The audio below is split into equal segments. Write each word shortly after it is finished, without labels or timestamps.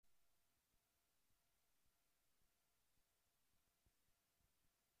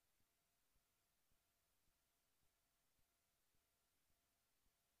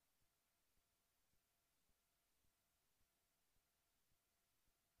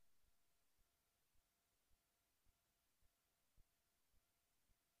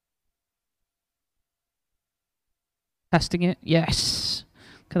Testing it. Yes.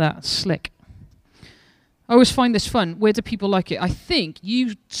 Look at that. Slick. I always find this fun. Where do people like it? I think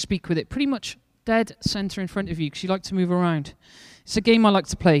you speak with it pretty much dead center in front of you because you like to move around. It's a game I like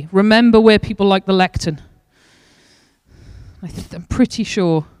to play. Remember where people like the lectern. I'm pretty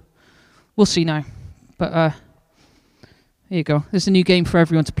sure. We'll see now. But here you go. There's a new game for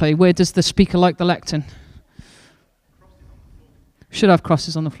everyone to play. Where does the speaker like the lectern? Should have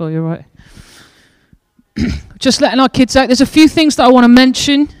crosses on the floor, you're right. Just letting our kids out. There's a few things that I want to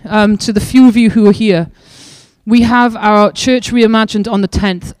mention to the few of you who are here. We have our church reimagined on the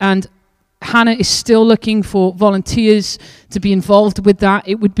 10th, and Hannah is still looking for volunteers to be involved with that.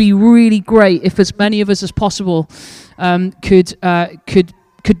 It would be really great if as many of us as possible could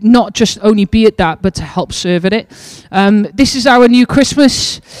not just only be at that, but to help serve at it. This is our new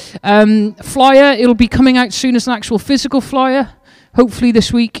Christmas flyer. It'll be coming out soon as an actual physical flyer, hopefully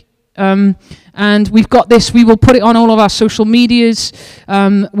this week. And we've got this. We will put it on all of our social medias.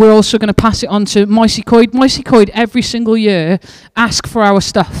 We're also going to pass it on to Moisecoid. Moisecoid every single year ask for our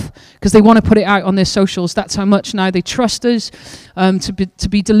stuff because they want to put it out on their socials. That's how much now they trust us to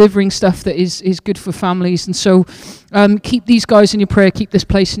be delivering stuff that is good for families. And so keep these guys in your prayer. Keep this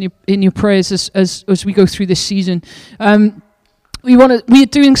place in your prayers as we go through this season. We are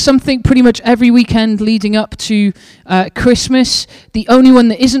doing something pretty much every weekend leading up to Christmas. The only one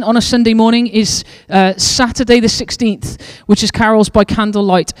that isn't on a Sunday morning is Saturday the 16th, which is Carols by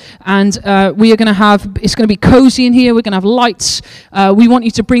Candlelight. And we are going to have, it's going to be cozy in here. We're going to have lights. We want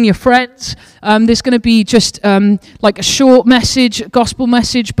you to bring your friends. There's going to be just like a short message, gospel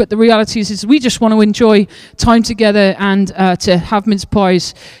message, but the reality is we just want to enjoy time together and to have mince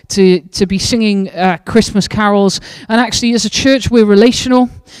pies, to be singing Christmas carols. And actually, as a church, we're relational.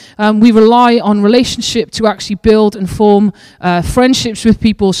 We rely on relationship to actually build and form friendships with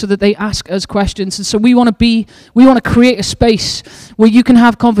people so that they ask us questions. And so we want to create a space where you can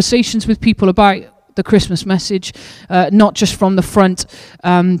have conversations with people about the Christmas message, not just from the front,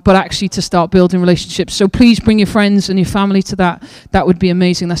 but actually to start building relationships. So please bring your friends and your family to that. That would be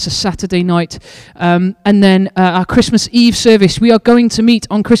amazing. That's a Saturday night. And then our Christmas Eve service. We are going to meet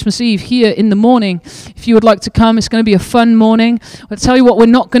on Christmas Eve here in the morning. If you would like to come, it's going to be a fun morning. I'll tell you what we're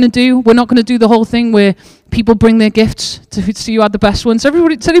not going to do. We're not going to do the whole thing where people bring their gifts to see who had the best ones.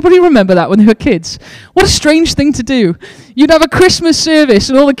 Does anybody remember that when they were kids? What a strange thing to do. You'd have a Christmas service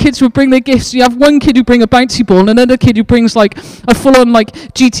and all the kids would bring their gifts. You have one kid who bring a bouncy ball and another kid who brings like a full-on like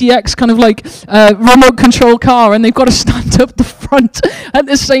GTX kind of like remote control car, and they've got to stand up the front at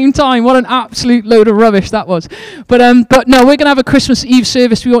the same time. What an absolute load of rubbish that was. But no, we're going to have a Christmas Eve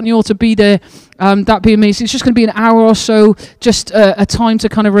service. We want you all to be there. That'd be amazing. It's just going to be an hour or so, just a time to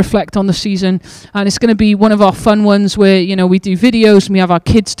kind of reflect on the season. And it's going to be one of our fun ones where, you know, we do videos and we have our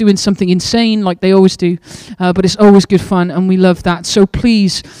kids doing something insane like they always do. But it's always good fun and we love that. So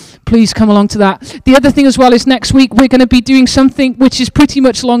please come along to that. The other thing as well is next week we're going to be doing something which is pretty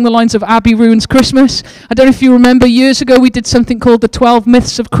much along the lines of Abbey Ruins Christmas. I don't know if you remember, years ago we did something called the 12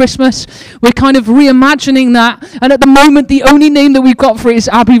 Myths of Christmas. We're kind of reimagining that, and at the moment the only name that we've got for it is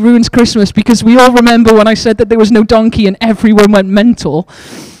Abbey Ruins Christmas, because we all remember when I said that there was no donkey and everyone went mental.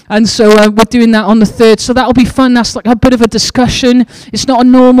 And so we're doing that on the 3rd. So that'll be fun. That's like a bit of a discussion. It's not a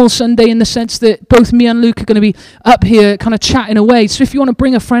normal Sunday in the sense that both me and Luke are going to be up here kind of chatting away. So if you want to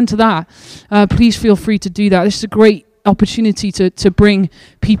bring a friend to that, please feel free to do that. This is a great opportunity to bring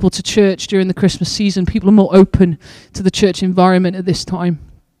people to church during the Christmas season. People are more open to the church environment at this time.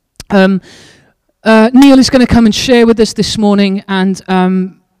 Neil is going to come and share with us this morning, and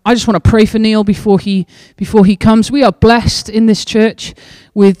I just want to pray for Neil before he comes. We are blessed in this church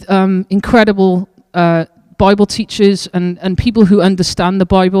with incredible Bible teachers and people who understand the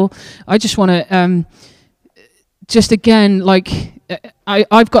Bible. I just want to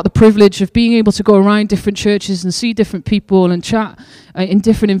I've got the privilege of being able to go around different churches and see different people and chat in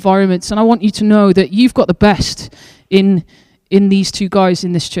different environments. And I want you to know that you've got the best in these two guys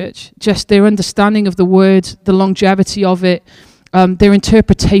in this church. Just their understanding of the word, the longevity of it, their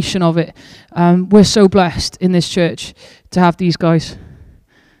interpretation of it. We're so blessed in this church to have these guys.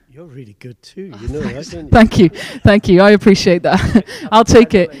 You're really good too, you know that, don't Thank you? you. I appreciate that. I'll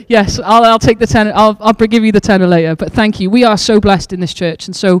take it. Yes, I'll take the tenner. I'll give you the tenner later. But thank you. We are so blessed in this church,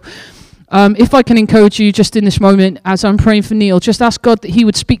 and so if I can encourage you just in this moment as I'm praying for Neil, just ask God that He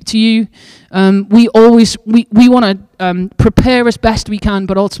would speak to you. We want to prepare as best we can,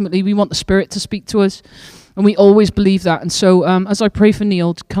 but ultimately we want the Spirit to speak to us. And we always believe that. And so as I pray for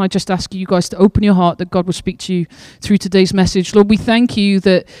Neil, can I just ask you guys to open your heart that God will speak to you through today's message. Lord, we thank you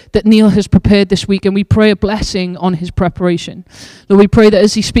that Neil has prepared this week, and we pray a blessing on his preparation. Lord, we pray that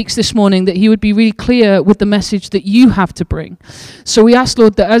as he speaks this morning, that he would be really clear with the message that you have to bring. So we ask,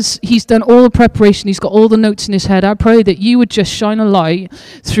 Lord, that as he's done all the preparation, he's got all the notes in his head, I pray that you would just shine a light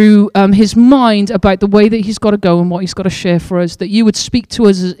through his mind about the way that he's got to go and what he's got to share for us, that you would speak to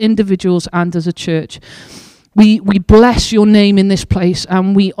us as individuals and as a church. We bless your name in this place,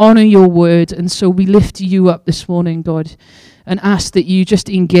 and we honor your word, and so we lift you up this morning, God, and ask that you just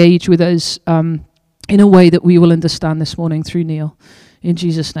engage with us in a way that we will understand this morning through Neil. In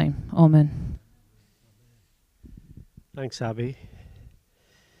Jesus' name, amen. Thanks, Abby.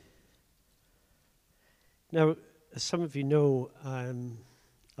 Now, as some of you know,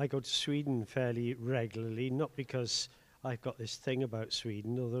 I go to Sweden fairly regularly, not because I've got this thing about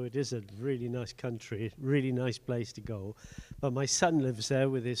Sweden, although it is a really nice country, really nice place to go. But my son lives there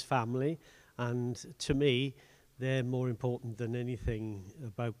with his family, and to me, they're more important than anything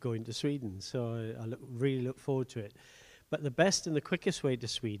about going to Sweden. So I really look forward to it. But the best and the quickest way to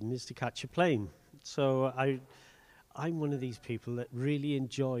Sweden is to catch a plane. So I'm one of these people that really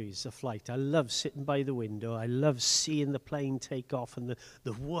enjoys a flight. I love sitting by the window. I love seeing the plane take off and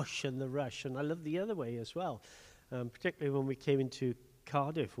the whoosh and the rush. And I love the other way as well. Particularly when we came into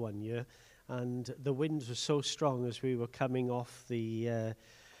Cardiff one year, and the winds were so strong as we were coming off the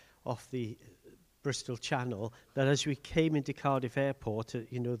Bristol Channel, that as we came into Cardiff Airport,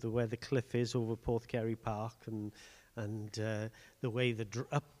 where the cliff is over Porthcurry Park, and the way the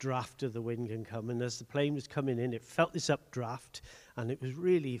updraft of the wind can come, and as the plane was coming in, it felt this updraft, and it was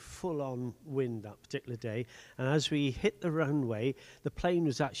really full-on wind that particular day. And as we hit the runway, the plane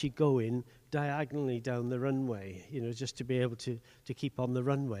was actually going diagonally down the runway, just to be able to keep on the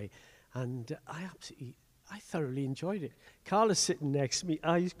runway. And I thoroughly enjoyed it. Carla's sitting next to me,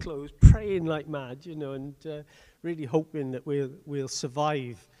 eyes closed, praying like mad, and really hoping that we'll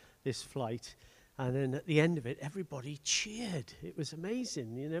survive this flight. And then at the end of it, everybody cheered. It was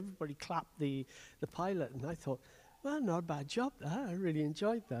amazing. Everybody clapped the pilot. And I thought, well, not a bad job that. I really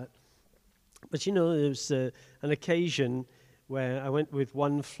enjoyed that. But, there was an occasion where I went with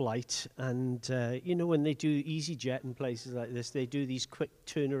one flight. And, when they do EasyJet and places like this, they do these quick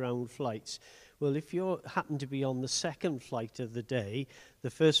turnaround flights. Well, if you happen to be on the second flight of the day, the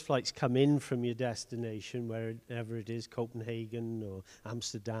first flights come in from your destination, wherever it is, Copenhagen or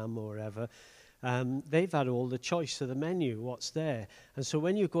Amsterdam or wherever. They've had all the choice of the menu, what's there. And so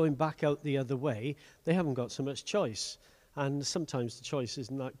when you're going back out the other way, they haven't got so much choice. And sometimes the choice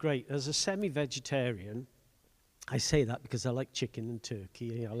isn't that great. As a semi-vegetarian, I say that because I like chicken and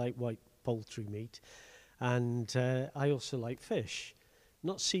turkey. I like white poultry meat. And I also like fish.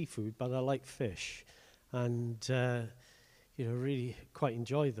 Not seafood, but I like fish. And, really quite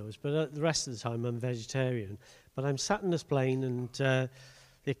enjoy those. But the rest of the time, I'm vegetarian. But I'm sat in this plane, and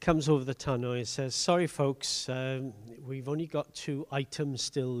it comes over the tunnel. It says, sorry, folks, we've only got 2 items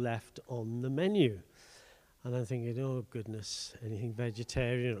still left on the menu. And I'm thinking, oh, goodness, anything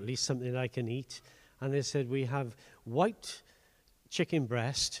vegetarian, or at least something I can eat. And they said, we have white chicken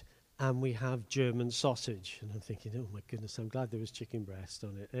breast, and we have German sausage. And I'm thinking, oh, my goodness, I'm glad there was chicken breast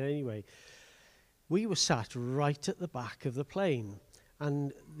on it. And anyway, we were sat right at the back of the plane.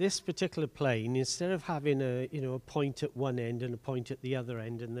 And this particular plane, instead of having a point at one end and a point at the other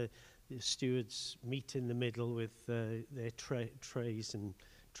end, and the stewards meet in the middle with their trays and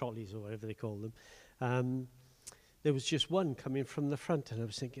trolleys or whatever they call them, there was just one coming from the front. And I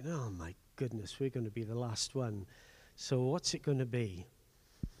was thinking, oh, my goodness, we're going to be the last one. So what's it going to be?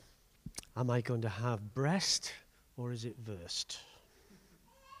 Am I going to have breast, or is it wurst?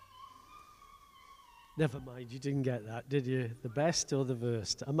 Never mind, you didn't get that, did you? The best or the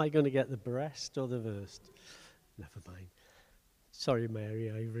worst? Am I going to get the breast or the worst? Never mind. Sorry,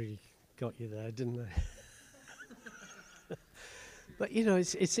 Mary, I really got you there, didn't I? But,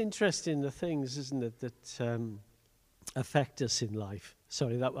 it's interesting, the things, isn't it, that affect us in life.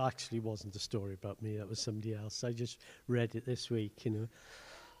 Sorry, that actually wasn't a story about me. That was somebody else. I just read it this week,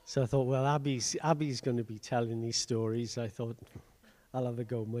 So I thought, well, Abby's going to be telling these stories. I thought, I'll have a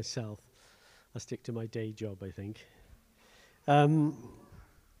go myself. I'll stick to my day job, I think.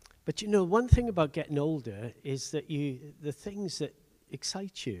 But one thing about getting older is that the things that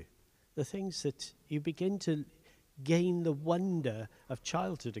excite you, the things that you begin to gain the wonder of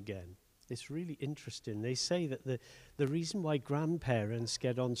childhood again. It's really interesting. They say that the reason why grandparents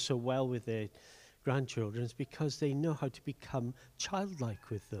get on so well with their grandchildren is because they know how to become childlike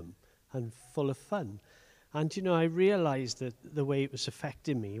with them and full of fun. And, you know, I realized that the way it was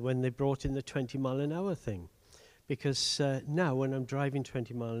affecting me when they brought in the 20 mile an hour thing. Because now when I'm driving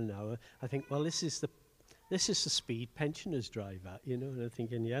 20 mile an hour, I think, well, this is the speed pensioners drive at, you know. And I'm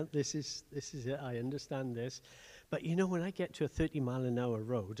thinking, yeah, this is it. I understand this. But, you know, when I get to a 30 mile an hour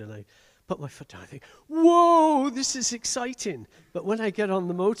road and I put my foot down, I think, whoa, this is exciting. But when I get on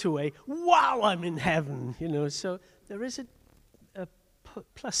the motorway, wow, I'm in heaven, you know. So there is a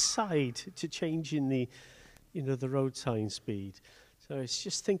plus side to changing the, you know, the road sign speed. So it's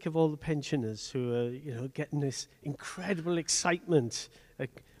just think of all the pensioners who are, you know, getting this incredible excitement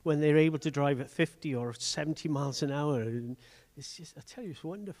when they're able to drive at 50 or 70 miles an hour. And it's just, I tell you, it's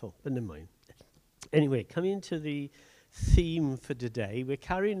wonderful. But never mind. Anyway, coming to the theme for today, we're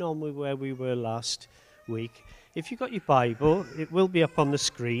carrying on with where we were last week. If you've got your Bible, it will be up on the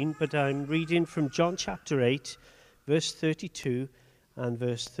screen, but I'm reading from John chapter 8, verse 32 and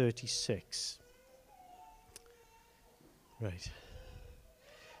verse 36. Right.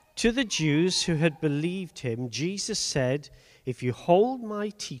 To the Jews who had believed him, Jesus said, "If you hold my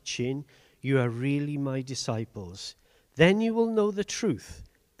teaching, you are really my disciples. Then you will know the truth,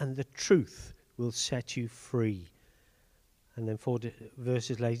 and the truth will set you free." And then 4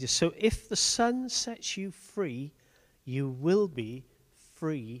 verses later, "So if the Son sets you free, you will be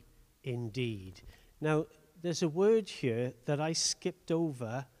free indeed." Now, there's a word here that I skipped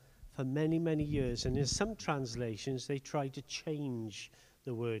over for many, many years. And in some translations, they try to change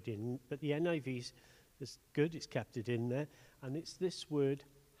the word in. But the NIV is good, it's kept it in there. And it's this word,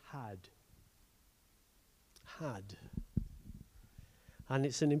 had. Had. And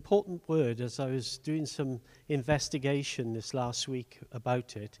it's an important word. As I was doing some investigation this last week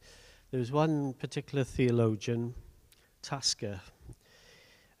about it, there was one particular theologian, Tasker,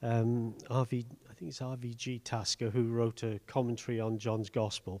 I think it's R.V.G. Tasker, who wrote a commentary on John's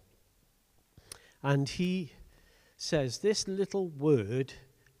Gospel. And he says this little word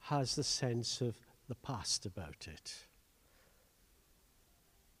has the sense of the past about it.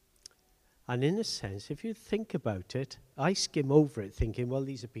 And in a sense, if you think about it, I skim over it thinking, well,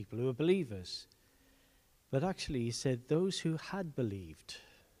 these are people who are believers. But actually, he said, those who had believed.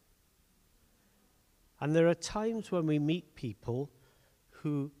 And there are times when we meet people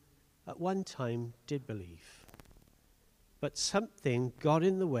who at one time did believe. But something got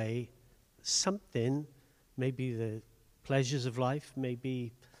in the way, something, maybe the pleasures of life,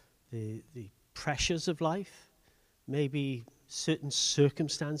 maybe the pressures of life, maybe certain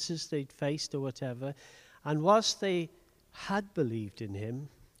circumstances they'd faced or whatever. And whilst they had believed in him,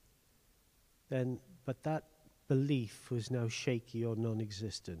 but that belief was now shaky or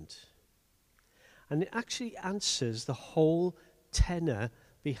non-existent. And it actually answers the whole tenor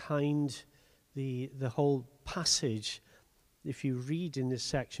behind the whole passage, if you read in this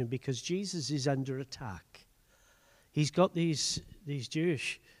section, because Jesus is under attack. He's got these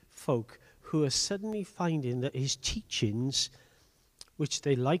Jewish folk who are suddenly finding that his teachings, which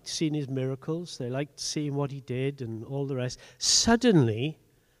they liked seeing his miracles, they liked seeing what he did and all the rest, suddenly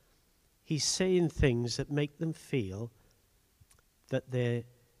he's saying things that make them feel that their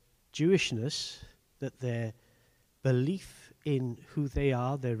Jewishness, that their belief in who they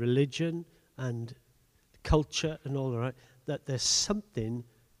are, their religion and culture and all that, that there's something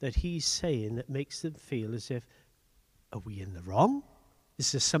that he's saying that makes them feel as if, are we in the wrong?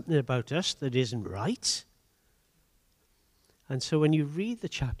 Is there something about us that isn't right? And so when you read the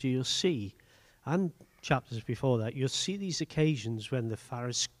chapter, you'll see, and chapters before that, you'll see these occasions when the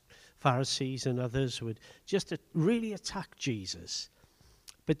Pharisees and others would just really attack Jesus.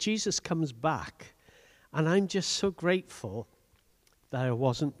 But Jesus comes back, and I'm just so grateful that I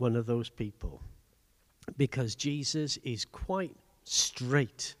wasn't one of those people, because Jesus is quite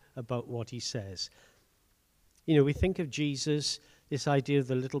straight about what he says. You know, we think of Jesus, this idea of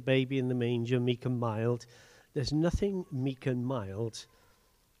the little baby in the manger, meek and mild. There's nothing meek and mild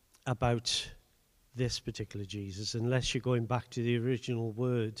about this particular Jesus, unless you're going back to the original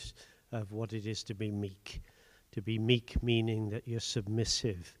words of what it is to be meek. To be meek meaning that you're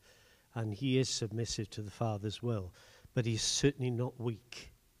submissive, and he is submissive to the Father's will, but he's certainly not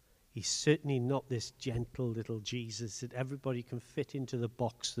weak. He's certainly not this gentle little Jesus that everybody can fit into the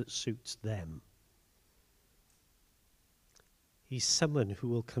box that suits them. He's someone who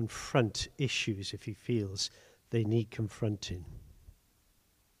will confront issues if he feels they need confronting.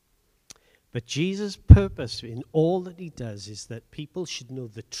 But Jesus' purpose in all that he does is that people should know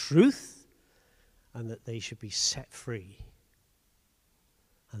the truth and that they should be set free.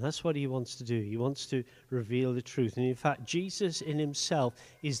 And that's what he wants to do. He wants to reveal the truth. And in fact, Jesus in himself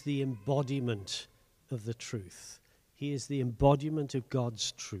is the embodiment of the truth. He is the embodiment of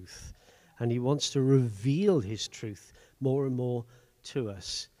God's truth. and he wants to reveal his truth more and more to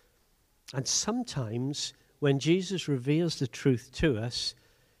us. And sometimes when Jesus reveals the truth to us,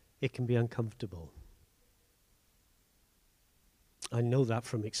 it can be uncomfortable. I know that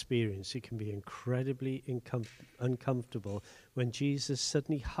from experience. It can be incredibly uncomfortable when Jesus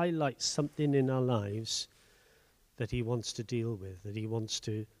suddenly highlights something in our lives that he wants to deal with, that he wants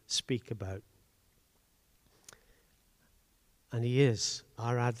to speak about. And he is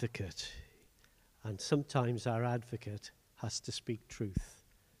our advocate. And sometimes our advocate has to speak truth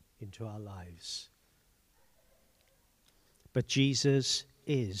into our lives. But Jesus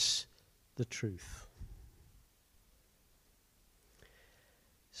is the truth.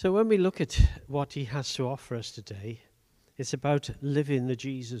 So when we look at what he has to offer us today, it's about living the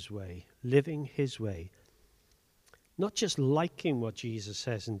Jesus way, living his way. Not just liking what Jesus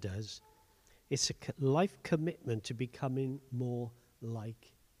says and does, it's a life commitment to becoming more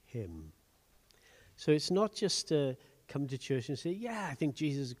like him. So it's not just to come to church and say, yeah, I think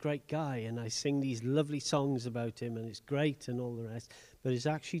Jesus is a great guy, and I sing these lovely songs about him, and it's great and all the rest, but it's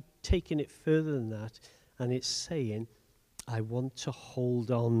actually taking it further than that, and it's saying, I want to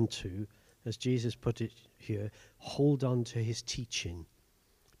hold on to, as Jesus put it here, hold on to his teaching.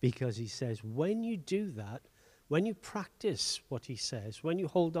 Because he says, when you do that, when you practice what he says, when you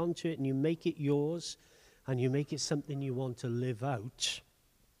hold on to it and you make it yours, and you make it something you want to live out,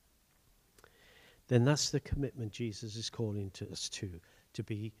 then that's the commitment Jesus is calling to us to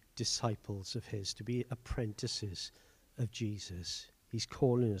be disciples of his, to be apprentices of Jesus. He's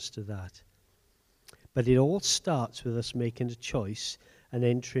calling us to that. But it all starts with us making a choice and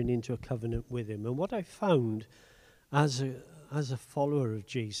entering into a covenant with him. And what I found as a follower of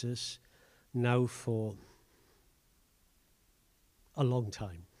Jesus now for a long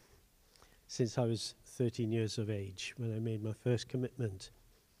time, since I was 13 years of age when I made my first commitment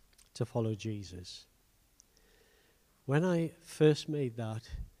to follow Jesus. When I first made that,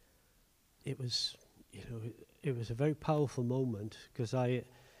 it was a very powerful moment, because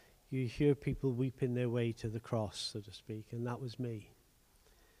you hear people weeping their way to the cross, so to speak, and that was me.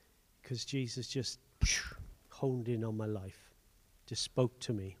 Because Jesus just honed in on my life, just spoke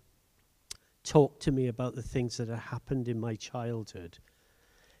to me, talked to me about the things that had happened in my childhood.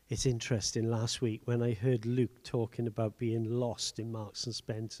 It's interesting, last week when I heard Luke talking about being lost in Marks and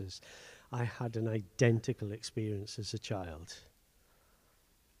Spencer's, I had an identical experience as a child.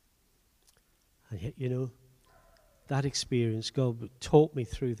 And yet, that experience, God taught me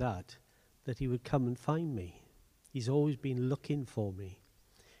through that he would come and find me. He's always been looking for me.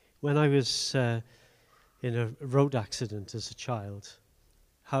 When I was in a road accident as a child,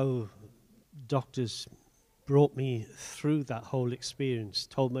 how doctors brought me through that whole experience,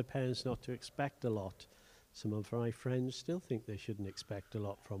 told my parents not to expect a lot. Some of my friends still think they shouldn't expect a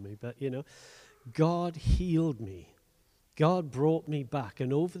lot from me, but God healed me. God brought me back,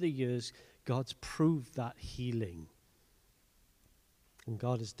 and over the years, God's proved that healing. And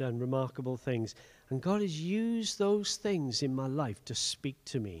God has done remarkable things. And God has used those things in my life to speak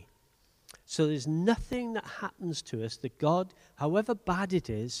to me. So there's nothing that happens to us that God, however bad it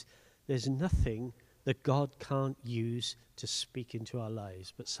is, there's nothing that God can't use to speak into our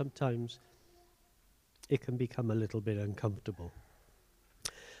lives. But sometimes it can become a little bit uncomfortable.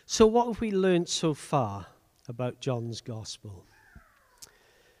 So what have we learned so far about John's gospel?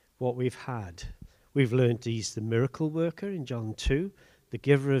 What we've had. We've learned he's the miracle worker in John 2, the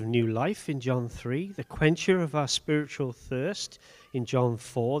giver of new life in John 3, the quencher of our spiritual thirst in John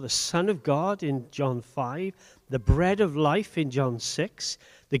 4, the Son of God in John 5, the bread of life in John 6,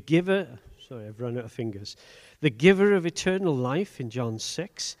 the giver, I've run out of fingers, the giver of eternal life in John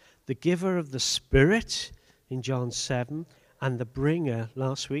 6, the giver of the Spirit in John 7, and the bringer,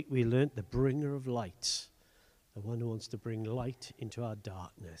 last week we learned, the bringer of light, the one who wants to bring light into our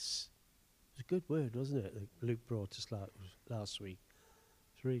darkness. It was a good word, wasn't it, that Luke brought us last week.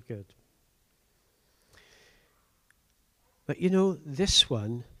 It's really good. But this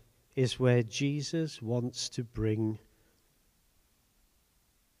one is where Jesus wants to bring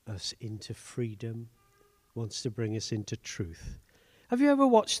us into freedom, wants to bring us into truth. Have you ever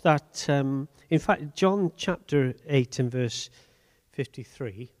watched that? In fact, John chapter 8 and verse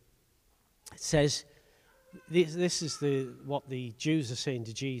 53, it says, this is what the Jews are saying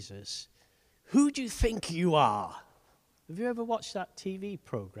to Jesus. Who do you think you are? Have you ever watched that TV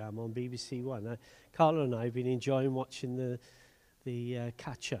program on BBC One? Carla and I have been enjoying watching the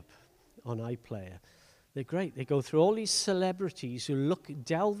catch-up on iPlayer. They're great. They go through all these celebrities who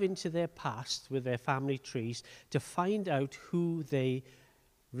delve into their past with their family trees to find out who they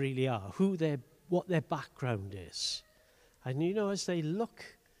really are, what their background is. And as they look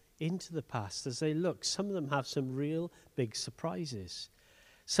into the past, as they look, some of them have some real big surprises.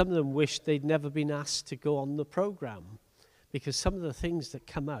 Some of them wish they'd never been asked to go on the program, because some of the things that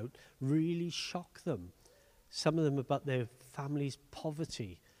come out really shock them. Some of them about their family's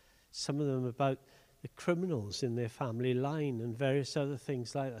poverty, some of them about the criminals in their family line and various other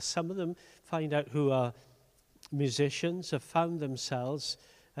things like that. Some of them find out who are musicians, have found themselves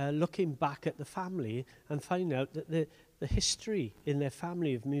looking back at the family and find out that the history in their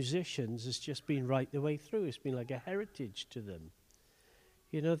family of musicians has just been right the way through. It's been like a heritage to them.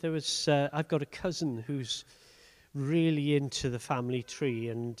 You know, there was, I've got a cousin who's really into the family tree,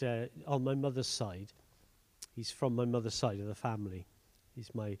 and on my mother's side, he's from my mother's side of the family. He's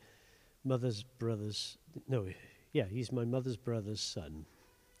my mother's brother's, he's my mother's brother's son,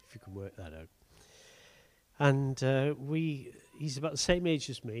 if you can work that out. And he's about the same age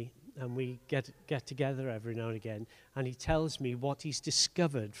as me, and we get together every now and again, and he tells me what he's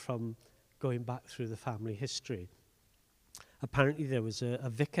discovered from going back through the family history. Apparently there was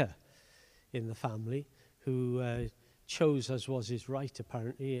a vicar in the family who chose, as was his right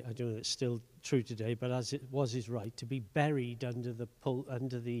apparently, I don't know if it's still true today, but as it was his right, to be buried under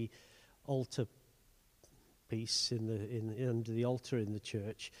the altar piece under the altar in the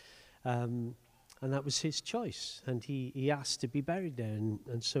church. And that was his choice, and he asked to be buried there,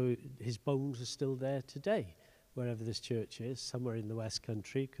 and so his bones are still there today, wherever this church is, somewhere in the West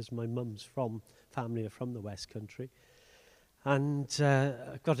Country, because my mum's family are from the West Country. And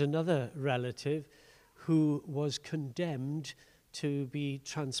I've got another relative who was condemned to be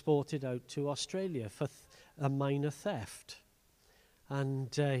transported out to Australia for a minor theft.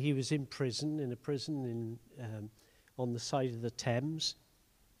 And he was in a prison on the side of the Thames.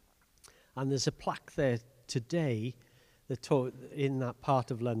 And there's a plaque there today in that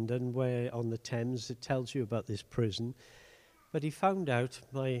part of London where on the Thames it tells you about this prison. But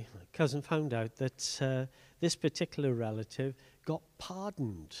my cousin found out that this particular relative got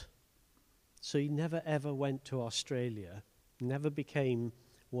pardoned. So he never ever went to Australia, never became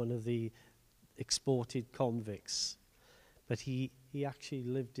one of the exported convicts. But he actually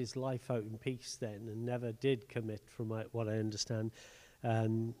lived his life out in peace then and never did commit, from what I understand,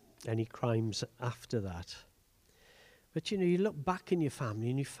 any crimes after that. But you look back in your family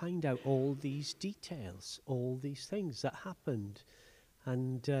and you find out all these details, all these things that happened.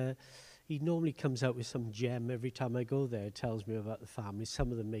 And he normally comes out with some gem every time I go there. It tells me about the family.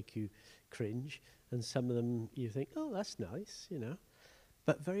 Some of them make you cringe, and some of them you think, oh, that's nice,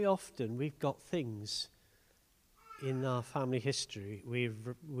 But very often we've got things in our family history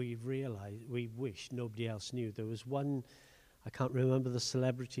we've realized we wish nobody else knew. There was one, I can't remember the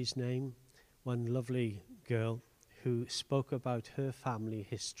celebrity's name, one lovely girl who spoke about her family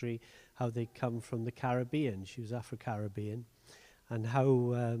history, how they come from the Caribbean. She was Afro-Caribbean, and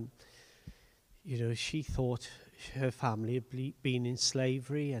how, she thought her family had been in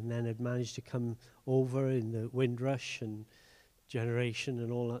slavery and then had managed to come over in the Windrush and generation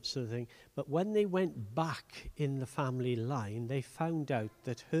and all that sort of thing. But when they went back in the family line, they found out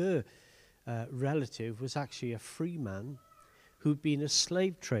that her relative was actually a free man who'd been a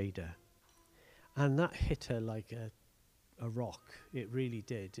slave trader. And that hit her like a rock. It really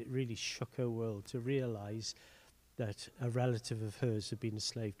did. It really shook her world to realize that a relative of hers had been a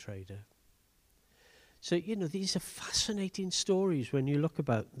slave trader. So, these are fascinating stories when you look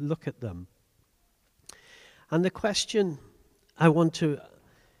at them. And the question the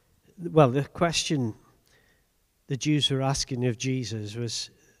question the Jews were asking of Jesus was,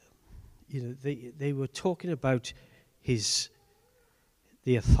 they were talking about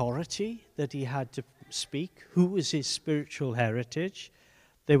the authority that he had to speak, who was his spiritual heritage.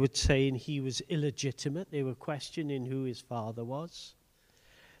 They were saying he was illegitimate. They were questioning who his father was.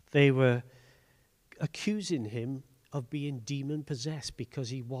 They were accusing him of being demon-possessed because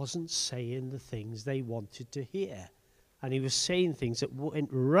he wasn't saying the things they wanted to hear. And he was saying things that went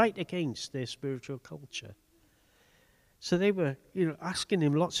right against their spiritual culture. So they were, asking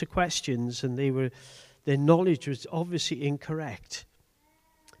him lots of questions, and their knowledge was obviously incorrect.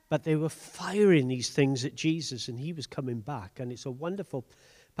 But they were firing these things at Jesus, and he was coming back. And it's a wonderful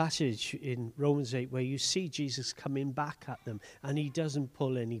passage in Romans 8 where you see Jesus coming back at them, and he doesn't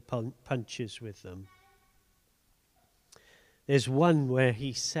pull any punches with them. There's one where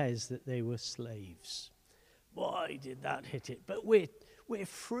he says that they were slaves. Boy, did that hit it. But we're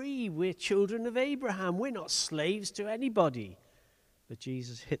free. We're children of Abraham. We're not slaves to anybody. But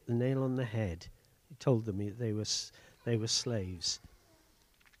Jesus hit the nail on the head. He told them that they were slaves.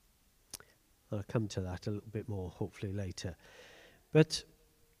 I'll come to that a little bit more, hopefully, later. But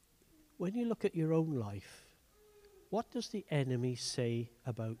when you look at your own life, what does the enemy say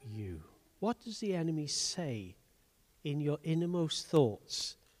about you? What does the enemy say in your innermost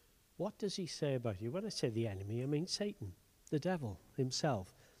thoughts? What does he say about you? When I say the enemy, I mean Satan, the devil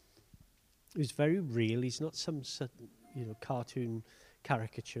himself. He's very real. He's not some cartoon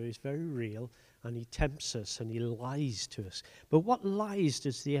caricature. He's very real, and he tempts us and he lies to us. But what lies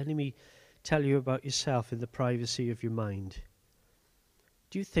does the enemy tell you about yourself in the privacy of your mind?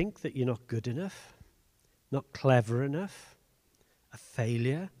 Do you think that you're not good enough? Not clever enough? A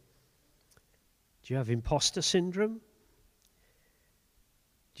failure? Do you have imposter syndrome?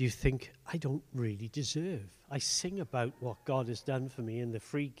 Do you think, I don't really deserve? I sing about what God has done for me and the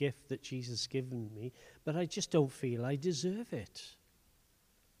free gift that Jesus has given me, but I just don't feel I deserve it.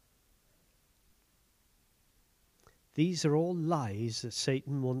 These are all lies that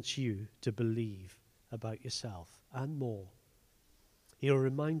Satan wants you to believe about yourself and more. He'll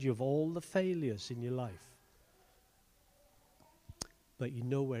remind you of all the failures in your life. But you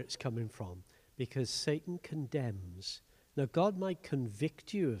know where it's coming from, because Satan condemns. Now, God might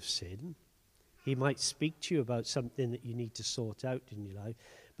convict you of sin. He might speak to you about something that you need to sort out in your life,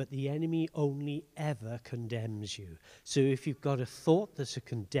 but the enemy only ever condemns you. So if you've got a thought that's a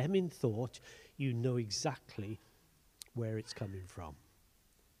condemning thought, you know exactly where it's coming from,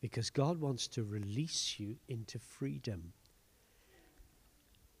 because God wants to release you into freedom.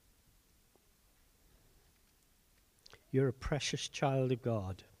 You're a precious child of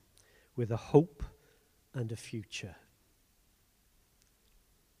God with a hope and a future.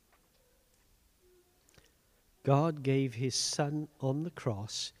 God gave his son on the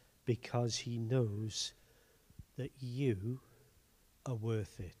cross because he knows that you are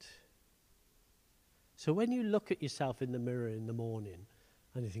worth it. So when you look at yourself in the mirror in the morning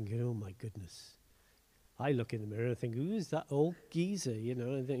and you're thinking, oh my goodness, I look in the mirror and think, who's that old geezer,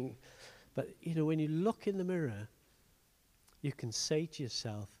 I think. But, when you look in the mirror, you can say to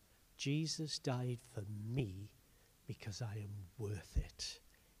yourself, Jesus died for me because I am worth it.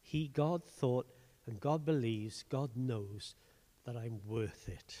 God thought, and God believes, God knows that I'm worth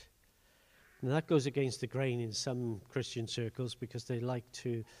it. And that goes against the grain in some Christian circles, because they like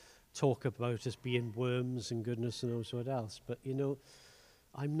to talk about us being worms and goodness and knows what else. But,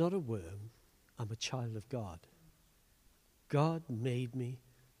 I'm not a worm. I'm a child of God. God made me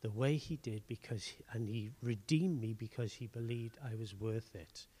the way he did and he redeemed me because he believed I was worth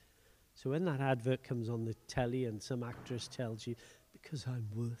it. So when that advert comes on the telly and some actress tells you, because I'm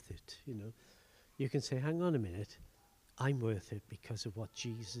worth it, you can say, hang on a minute, I'm worth it because of what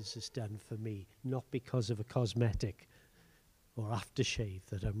Jesus has done for me, not because of a cosmetic or aftershave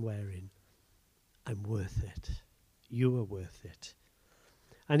that I'm wearing. I'm worth it. You are worth it.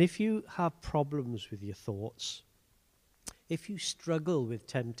 And if you have problems with your thoughts, if you struggle with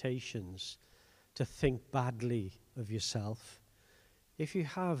temptations to think badly of yourself, if you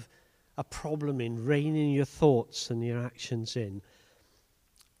have a problem in reining your thoughts and your actions in,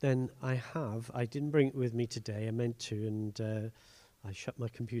 then I didn't bring it with me today, I meant to, and I shut my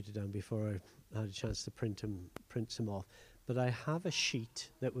computer down before I had a chance to print some off. But I have a sheet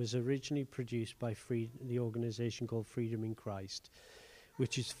that was originally produced by the organization called Freedom in Christ,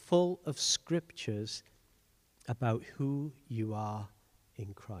 which is full of scriptures about who you are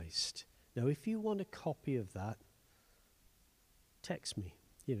in Christ. Now, if you want a copy of that, text me,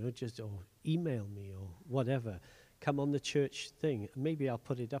 or email me or whatever. Come on the church thing. Maybe I'll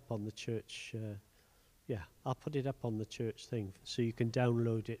put it up on the church. I'll put it up on the church thing so you can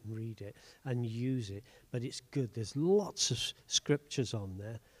download it and read it and use it. But it's good. There's lots of scriptures on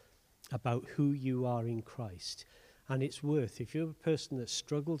there about who you are in Christ. And it's worth, if you're a person that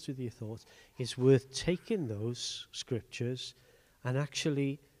struggles with your thoughts, it's worth taking those scriptures and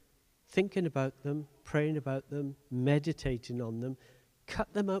actually thinking about them, praying about them, meditating on them,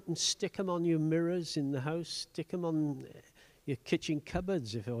 cut them out and stick them on your mirrors in the house, stick them on your kitchen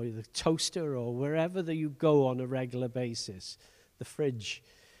cupboards or the toaster or wherever that you go on a regular basis, the fridge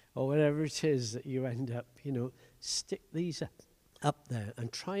or whatever it is that you end up, stick these up there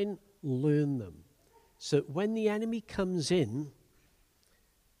and try and learn them. So when the enemy comes in,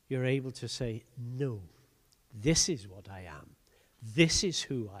 you're able to say, no, this is what I am. This is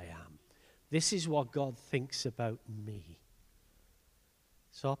who I am. This is what God thinks about me.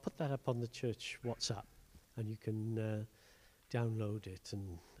 So I'll put that up on the church WhatsApp, and you can download it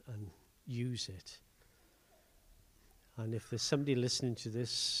and use it. And if there's somebody listening to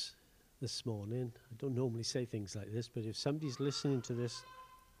this morning, I don't normally say things like this, but if somebody's listening to this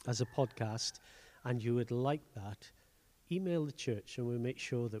as a podcast and you would like that, email the church and we'll make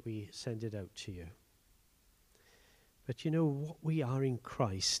sure that we send it out to you. But what we are in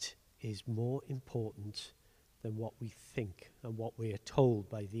Christ is more important than what we think and what we are told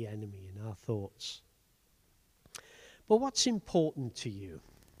by the enemy in our thoughts. But what's important to you?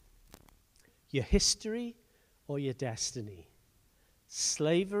 Your history or your destiny?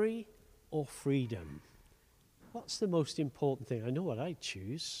 Slavery or freedom? What's the most important thing? I know what I'd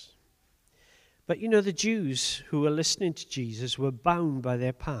choose. But you know, the Jews who were listening to Jesus were bound by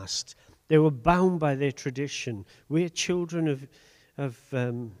their past. They were bound by their tradition. We're children of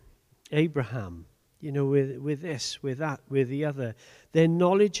Abraham, you know, with this, with that, with the other. Their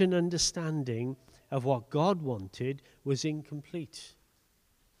knowledge and understanding of what God wanted was incomplete.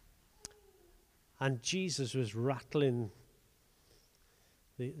 And Jesus was rattling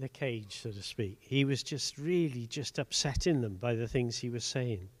the cage, so to speak. He was just really just upsetting them by the things he was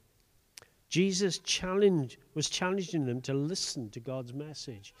saying. Jesus was challenging them to listen to God's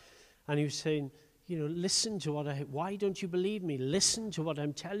message. And he was saying, you know, listen to why don't you believe me? Listen to what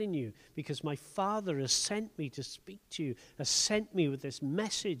I'm telling you, because my Father has sent me to speak to you, has sent me with this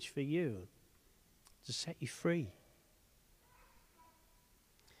message for you to set you free.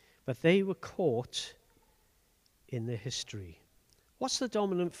 But they were caught in their history. What's the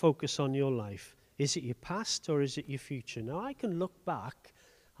dominant focus on your life? Is it your past or is it your future? Now, I can look back.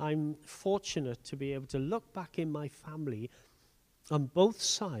 I'm fortunate to be able to look back in my family. On both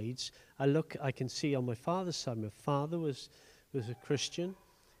sides, I can see on my father's side, my father was a Christian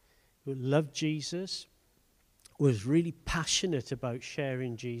who loved Jesus, was really passionate about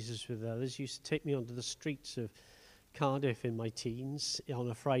sharing Jesus with others. He used to take me onto the streets of Cardiff in my teens on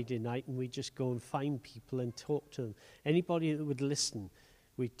a Friday night, and we'd just go and find people and talk to them. Anybody that would listen,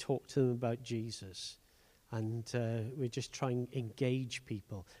 we'd talk to them about Jesus. And we just try and engage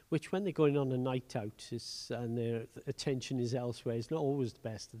people, which when they're going on a night out and their attention is elsewhere, it's not always the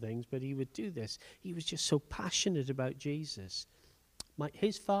best of things, but he would do this. He was just so passionate about Jesus.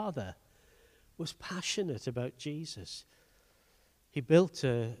 His father was passionate about Jesus. He built,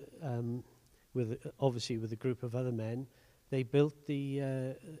 obviously with a group of other men, they built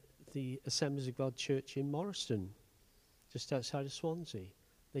the Assemblies of God Church in Morriston, just outside of Swansea.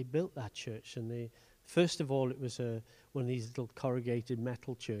 They built that church, and first of all, it was one of these little corrugated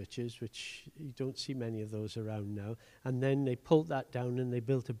metal churches, which you don't see many of those around now. And then they pulled that down and they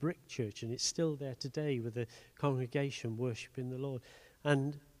built a brick church, and it's still there today with a congregation worshipping the Lord.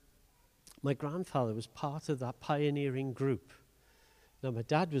 And my grandfather was part of that pioneering group. Now, my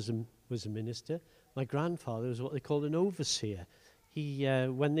dad was a minister. My grandfather was what they called an overseer. He,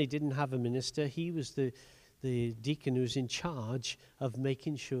 when they didn't have a minister, he was the deacon who was in charge of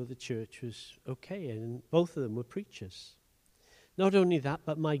making sure the church was okay, and both of them were preachers. Not only that,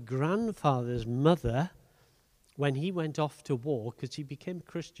 but my grandfather's mother, when he went off to war, because he became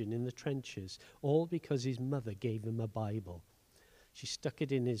a Christian in the trenches, all because his mother gave him a Bible. She stuck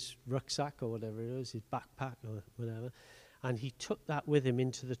it in his rucksack or whatever it was, his backpack or whatever, and he took that with him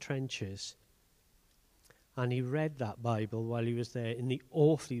into the trenches. And he read that Bible while he was there he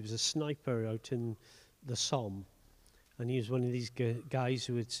was a sniper out in the Somme, and he was one of these guys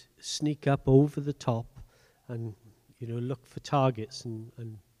who would sneak up over the top and, you know, look for targets and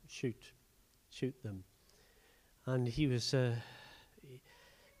shoot them. And he was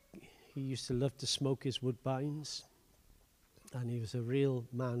he used to love to smoke his woodbines, and he was a real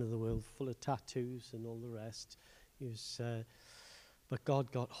man of the world, full of tattoos and all the rest. He was, but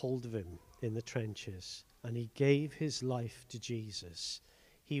God got hold of him in the trenches, and he gave his life to Jesus.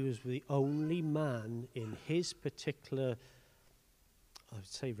 He was the only man in his particular, I would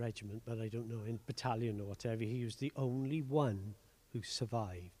say regiment, but I don't know, in battalion or whatever, he was the only one who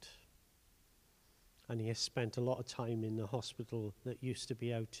survived. And he has spent a lot of time in the hospital that used to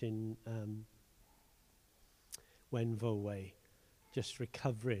be out in Wenvo way, just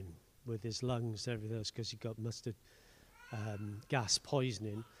recovering with his lungs and everything else, because he got mustard gas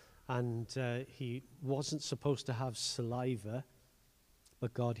poisoning, and he wasn't supposed to have saliva,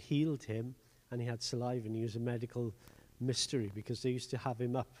 but God healed him, and he had saliva, and he was a medical mystery, because they used to have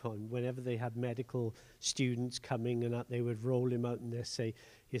him up on whenever they had medical students coming and that, they would roll him out and they say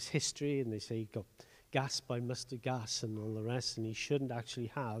his history, and they say he got gassed by mustard gas and all the rest, and he shouldn't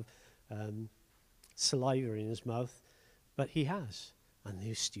actually have saliva in his mouth, but he has. And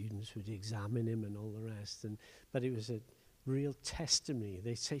these students would examine him and all the rest, but it was a real testimony.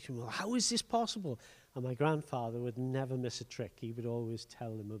 They'd say to him, well, how is this possible? And my grandfather would never miss a trick. He would always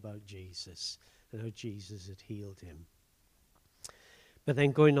tell them about Jesus and how Jesus had healed him. But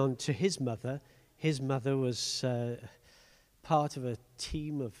then going on to his mother was part of a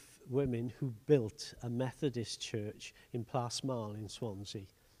team of women who built a Methodist church in Plasmal in Swansea.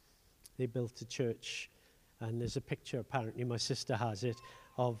 They built a church, and there's a picture, apparently my sister has it,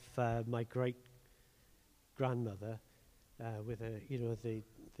 of my great grandmother with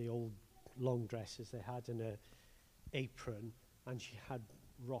the old long dresses they had and a apron, and she had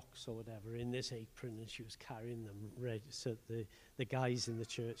rocks or whatever in this apron, and she was carrying them ready so the guys in the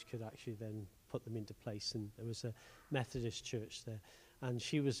church could actually then put them into place. And there was a Methodist church there, and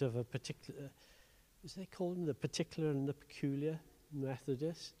she was of a particular, as they call them, the particular and the peculiar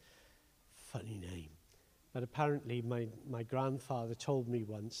Methodist. Funny name. But apparently my grandfather told me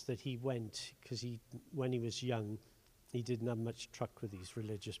once that he went, because when he was young, he didn't have much truck with these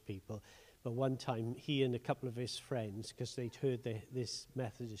religious people. But one time, he and a couple of his friends, because they'd heard this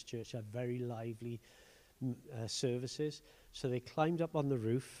Methodist church had very lively services, so they climbed up on the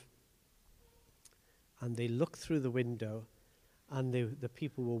roof, and they looked through the window, and the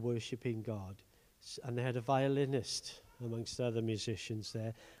people were worshipping God. And they had a violinist amongst other musicians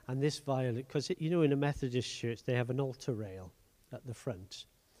there. And this violin, because in a Methodist church, they have an altar rail at the front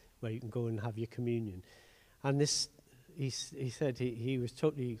where you can go and have your communion. And this, he said he was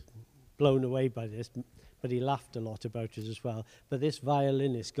totally blown away by this, but he laughed a lot about it as well. But this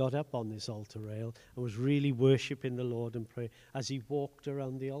violinist got up on this altar rail and was really worshipping the Lord and praying as he walked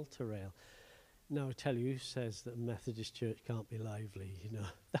around the altar rail. Now, I tell you, who says that a Methodist church can't be lively?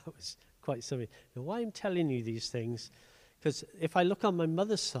 That was quite something. Now, why I'm telling you these things, because if I look on my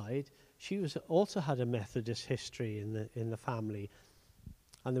mother's side, she also had a Methodist history in the family.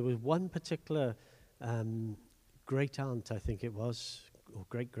 And there was one particular great aunt, I think it was, or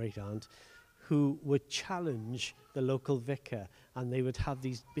great aunt, who would challenge the local vicar, and they would have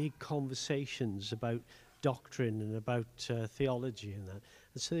these big conversations about doctrine and about theology and that.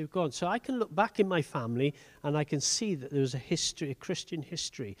 And so they've gone. So I can look back in my family and I can see that there was a Christian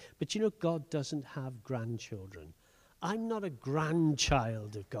history. But God doesn't have grandchildren. I'm not a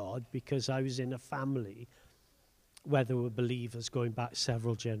grandchild of God because I was in a family where there were believers going back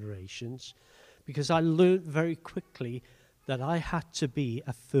several generations, because I learned very quickly that I had to be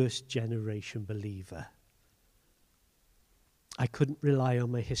a first-generation believer. I couldn't rely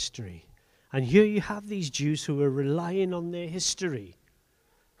on my history. And here you have these Jews who were relying on their history.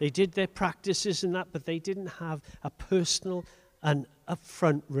 They did their practices and that, but they didn't have a personal and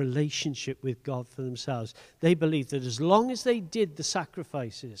upfront relationship with God for themselves. They believed that as long as they did the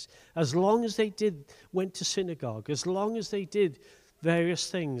sacrifices, as long as they went to synagogue, as long as they did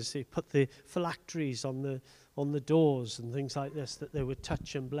various things, they put the phylacteries on the doors and things like this, that they would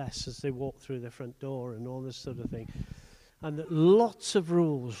touch and bless as they walked through their front door and all this sort of thing. And that lots of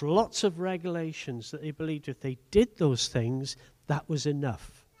rules, lots of regulations that they believed if they did those things, that was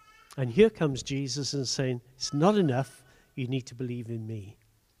enough. And here comes Jesus and saying, it's not enough, you need to believe in me.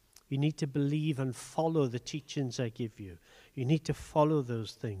 You need to believe and follow the teachings I give you. You need to follow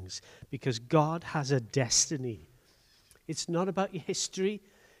those things because God has a destiny. It's not about your history,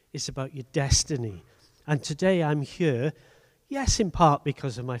 it's about your destiny. And today I'm here, yes, in part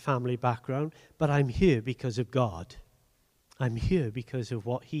because of my family background, but I'm here because of God. I'm here because of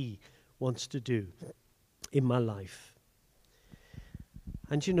what He wants to do in my life.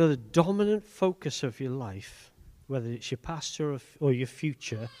 And the dominant focus of your life, whether it's your past or your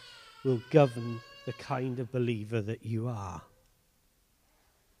future, will govern the kind of believer that you are.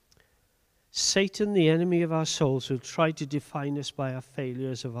 Satan, the enemy of our souls, will try to define us by our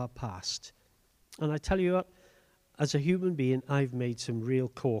failures of our past. And I tell you what, as a human being, I've made some real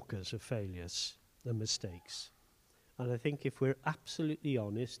corkers of failures and mistakes. And I think if we're absolutely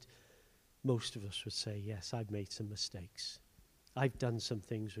honest, most of us would say, yes, I've made some mistakes. I've done some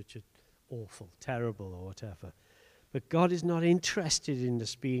things which are awful, terrible, or whatever. But God is not interested in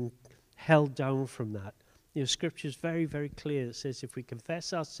us being held down from that. Scripture is very, very clear. It says if we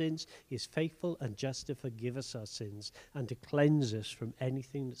confess our sins, He is faithful and just to forgive us our sins and to cleanse us from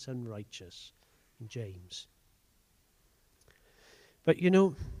anything that's unrighteous. In James. But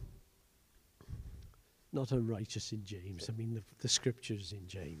not unrighteous in James. I mean the scriptures in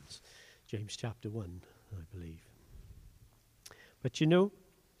James. James chapter 1, I believe. But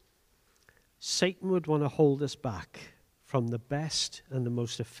Satan would want to hold us back from the best and the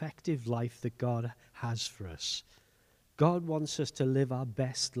most effective life that God has for us. God wants us to live our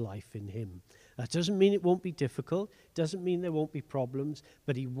best life in Him. That doesn't mean it won't be difficult. It doesn't mean there won't be problems.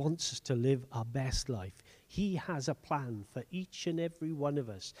 But He wants us to live our best life. He has a plan for each and every one of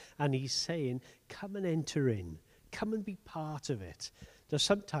us. And He's saying, come and enter in. Come and be part of it. Now,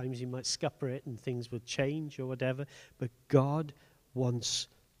 sometimes you might scupper it and things would change or whatever. But God wants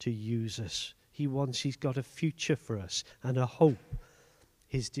to use us. He's got a future for us and a hope.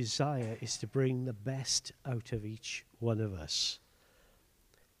 His desire is to bring the best out of each one of us.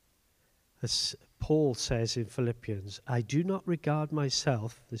 As Paul says in Philippians, I do not regard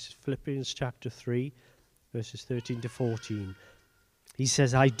myself, this is Philippians chapter 3, verses 13 to 14. He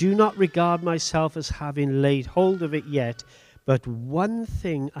says, I do not regard myself as having laid hold of it yet, but one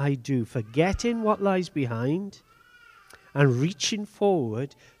thing I do, forgetting what lies behind and reaching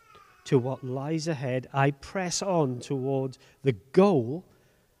forward to what lies ahead, I press on toward the goal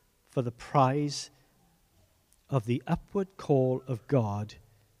for the prize of the upward call of God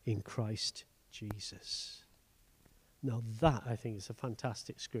in Christ Jesus. Now that, I think, is a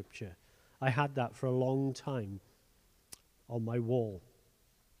fantastic scripture. I had that for a long time on my wall.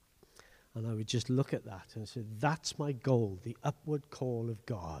 And I would just look at that and say, that's my goal, the upward call of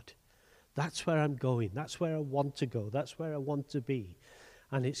God. That's where I'm going. That's where I want to go. That's where I want to be.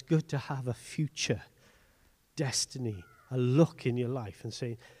 And it's good to have a future destiny, a look in your life and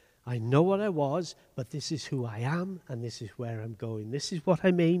say, I know what I was, but this is who I am and this is where I'm going. This is what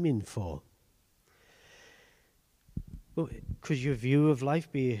I'm aiming for. Well, could your view of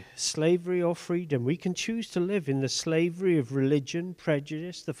life be slavery or freedom? We can choose to live in the slavery of religion,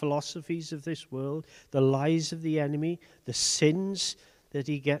 prejudice, the philosophies of this world, the lies of the enemy, the sins that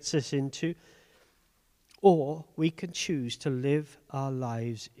he gets us into. Or we can choose to live our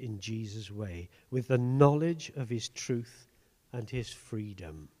lives in Jesus' way with the knowledge of his truth and his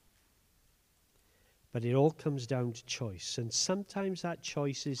freedom. But it all comes down to choice. And sometimes that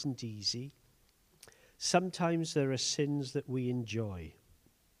choice isn't easy. Sometimes there are sins that we enjoy.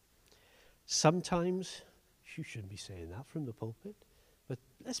 Sometimes, you shouldn't be saying that from the pulpit, but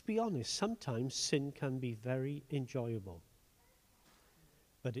let's be honest, sometimes sin can be very enjoyable.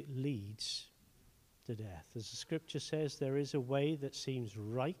 But it leads to death. As the scripture says, there is a way that seems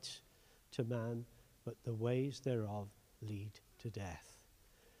right to man, but the ways thereof lead to death.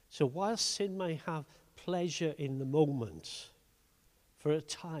 So while sin may have pleasure in the moment, for a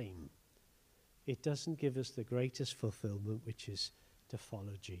time, it doesn't give us the greatest fulfillment, which is to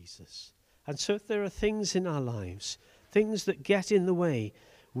follow Jesus. And so if there are things in our lives, things that get in the way,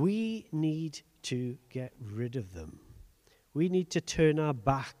 we need to get rid of them. We need to turn our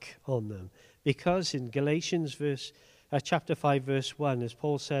back on them. Because in Galatians chapter 5, verse 1, as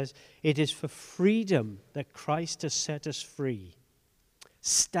Paul says, it is for freedom that Christ has set us free.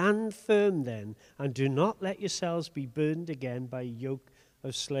 Stand firm then, and do not let yourselves be burdened again by a yoke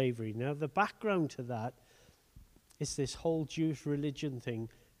of slavery. Now, the background to that is this whole Jewish religion thing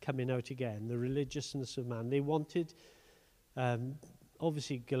coming out again, the religiousness of man. They wanted,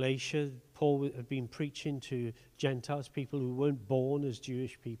 obviously, Galatia, Paul had been preaching to Gentiles, people who weren't born as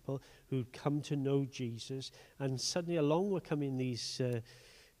Jewish people, who'd come to know Jesus, and suddenly along were coming these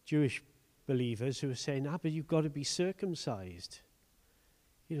Jewish believers who were saying, but you've got to be circumcised.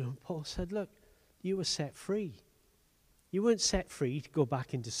 You know, Paul said, look, you were set free. You weren't set free to go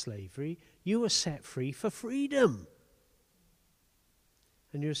back into slavery. You were set free for freedom.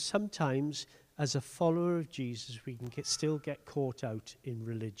 And sometimes, as a follower of Jesus, we can still get caught out in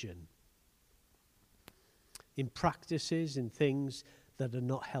religion, in practices, in things that are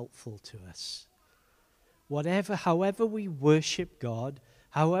not helpful to us. However we worship God,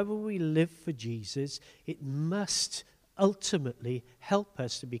 however we live for Jesus, it must ultimately help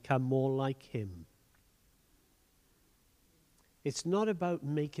us to become more like him. It's not about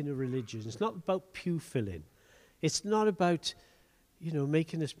making a religion. It's not about pew filling. It's not about,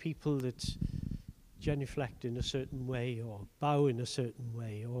 making us people that genuflect in a certain way or bow in a certain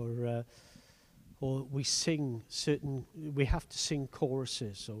way or we have to sing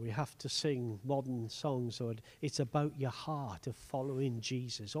choruses or we have to sing modern songs. It's about your heart of following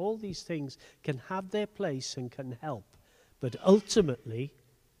Jesus. All these things can have their place and can help. But ultimately,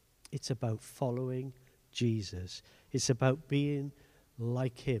 it's about following Jesus. It's about being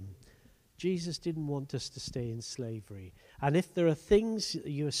like him. Jesus didn't want us to stay in slavery. And if there are things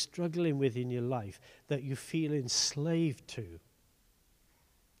you're struggling with in your life that you feel enslaved to, it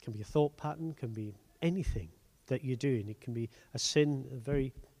can be a thought pattern, can be anything that you're doing. It can be a sin, a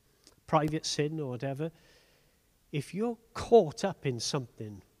very private sin or whatever. If you're caught up in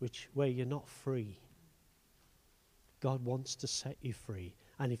something where you're not free, God wants to set you free.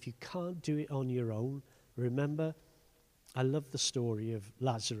 And if you can't do it on your own, remember, I love the story of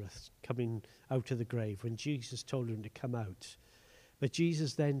Lazarus coming out of the grave when Jesus told him to come out. But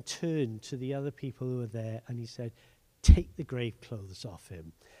Jesus then turned to the other people who were there and he said, take the grave clothes off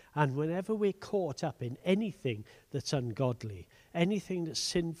him. And whenever we're caught up in anything that's ungodly, anything that's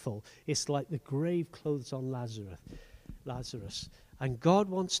sinful, it's like the grave clothes on Lazarus. And God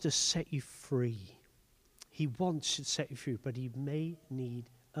wants to set you free. He wants to set you free, but he may need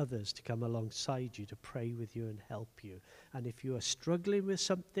others to come alongside you to pray with you and help you. And if you are struggling with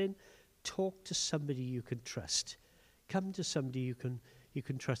something, talk to somebody you can trust. Come to somebody you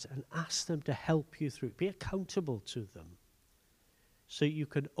can trust, and ask them to help you through. Be accountable to them so you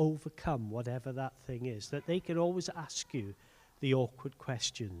can overcome whatever that thing is, that they can always ask you the awkward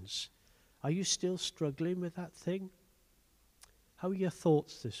questions. Are you still struggling with that thing? How are your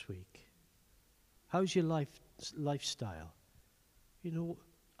thoughts this week? How's your lifestyle? You know,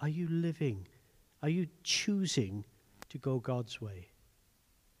 are you living? Are you choosing to go God's way?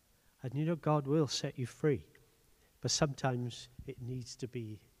 And you know, God will set you free. But sometimes it needs to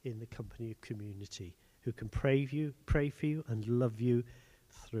be in the company of community who can pray for you and love you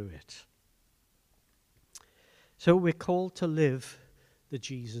through it. So we're called to live the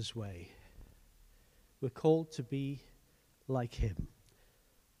Jesus way. We're called to be like him,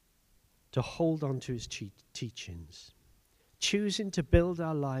 to hold on to his teachings, choosing to build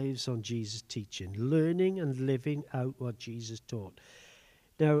our lives on Jesus' teaching, learning and living out what Jesus taught.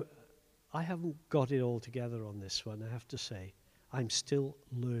 Now, I haven't got it all together on this one, I have to say. I'm still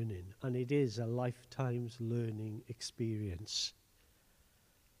learning, and it is a lifetime's learning experience.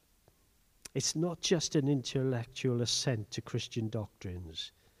 It's not just an intellectual assent to Christian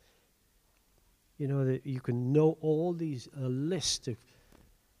doctrines. You know, that you can know a list of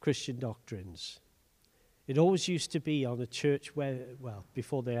Christian doctrines. It always used to be on a church where, well,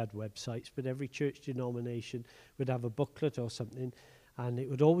 before they had websites, but every church denomination would have a booklet or something, and it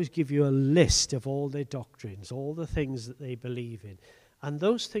would always give you a list of all their doctrines, all the things that they believe in. And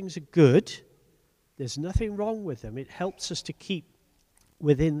those things are good. There's nothing wrong with them. It helps us to keep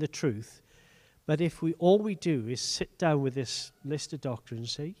within the truth. But if all we do is sit down with this list of doctrines and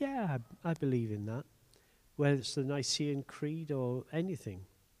say, yeah, I believe in that, whether it's the Nicene Creed or anything,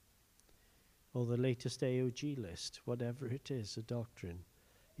 or the latest AOG list, whatever it is, a doctrine,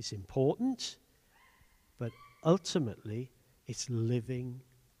 it's important, but ultimately it's living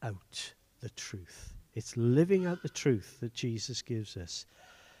out the truth. It's living out the truth that Jesus gives us.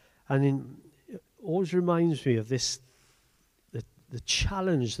 And it always reminds me of this, the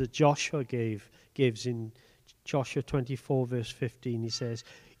challenge that Joshua gives in Joshua 24 verse 15. He says,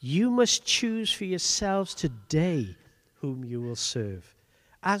 you must choose for yourselves today whom you will serve.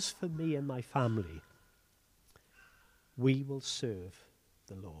 As for me and my family, we will serve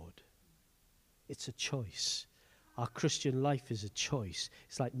the Lord. It's a choice. Our Christian life is a choice.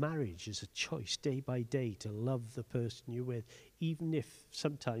 It's like marriage is a choice day by day to love the person you're with, even if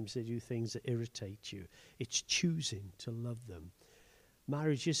sometimes they do things that irritate you. It's choosing to love them.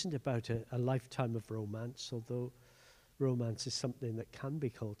 Marriage isn't about a lifetime of romance, although romance is something that can be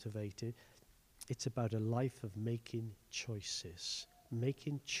cultivated. It's about a life of making choices.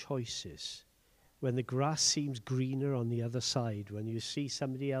 Making choices. When the grass seems greener on the other side, when you see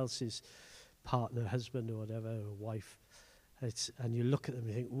somebody else's partner, husband or whatever, or wife, and you look at them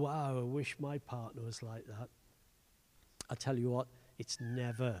and think, wow, I wish my partner was like that. I tell you what, it's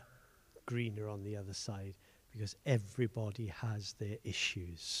never greener on the other side, because everybody has their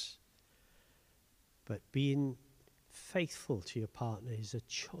issues. But being faithful to your partner is a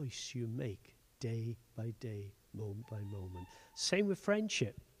choice you make day by day, moment by moment. Same with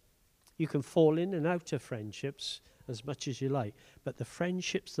friendship. You can fall in and out of friendships as much as you like, but the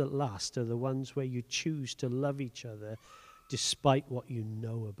friendships that last are the ones where you choose to love each other despite what you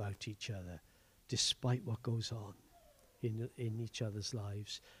know about each other, despite what goes on in each other's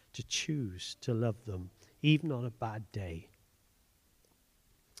lives, to choose to love them, even on a bad day.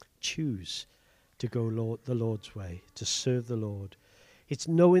 Choose to go the Lord's way, to serve the Lord. It's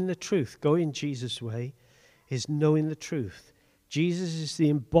knowing the truth. Going Jesus' way is knowing the truth. Jesus is the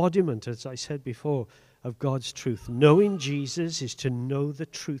embodiment, as I said before, of God's truth. Knowing Jesus is to know the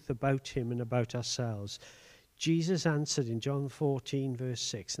truth about him and about ourselves. Jesus answered in John 14 verse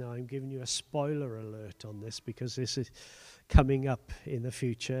 6. Now I'm giving you a spoiler alert on this because this is coming up in the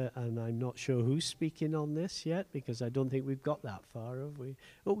future and I'm not sure who's speaking on this yet because I don't think we've got that far, have we?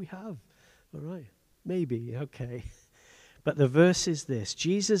 Oh, we have. All right. Maybe. Okay. But the verse is this.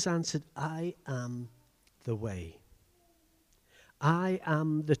 Jesus answered, I am the way. I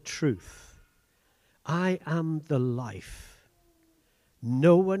am the truth. I am the life.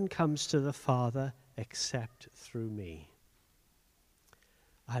 No one comes to the Father except through me.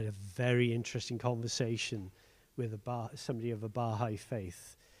 I had a very interesting conversation with somebody of a Baha'i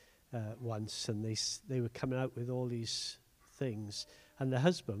faith once, and they were coming out with all these things, and the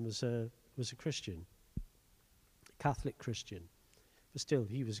husband was a Christian, Catholic Christian, but still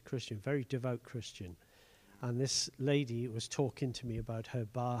he was a Christian, very devout Christian. And this lady was talking to me about her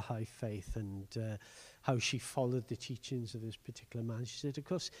Baha'i faith and how she followed the teachings of this particular man. She said, of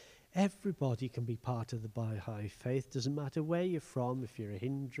course, everybody can be part of the Baha'i faith. Doesn't matter where you're from, if you're a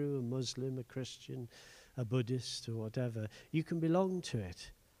Hindu, a Muslim, a Christian, a Buddhist or whatever. You can belong to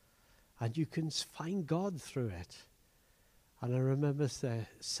it. And you can find God through it. And I remember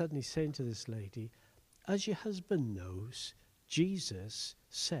suddenly saying to this lady, as your husband knows, Jesus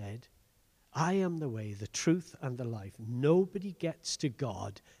said, I am the way, the truth, and the life. Nobody gets to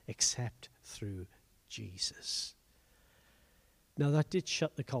God except through Jesus. Now that did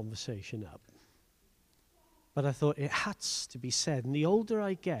shut the conversation up. But I thought it has to be said. And the older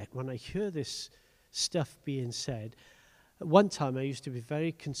I get, when I hear this stuff being said, at one time I used to be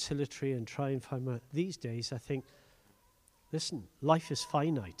very conciliatory and try and find these days I think, listen, life is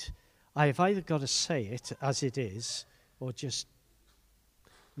finite. I've either got to say it as it is or just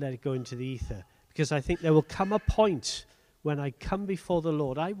let it go into the ether. Because I think there will come a point when I come before the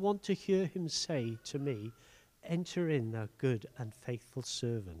Lord, I want to hear him say to me, enter in, thou good and faithful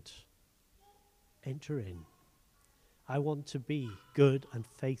servant. Enter in. I want to be good and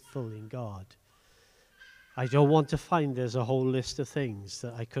faithful in God. I don't want to find there's a whole list of things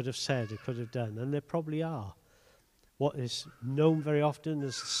that I could have said or could have done, and there probably are. What is known very often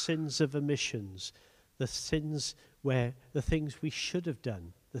as sins of omissions, the sins where the things we should have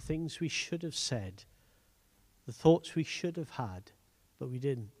done, the things we should have said, the thoughts we should have had, but we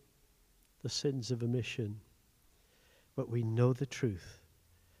didn't. The sins of omission. But we know the truth.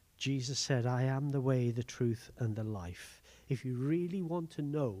 Jesus said, I am the way, the truth, and the life. If you really want to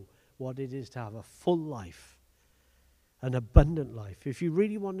know what it is to have a full life, an abundant life, if you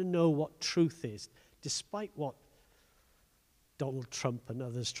really want to know what truth is, despite what Donald Trump and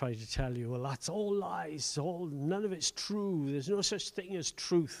others try to tell you, well, that's all lies, none of it's true, there's no such thing as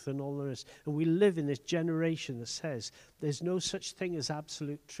truth and all the rest. And we live in this generation that says there's no such thing as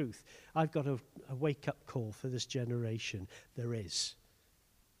absolute truth. I've got a wake-up call for this generation. There is.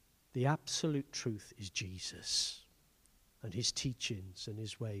 The absolute truth is Jesus and his teachings and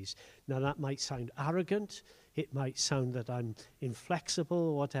his ways. Now that might sound arrogant, it might sound that I'm inflexible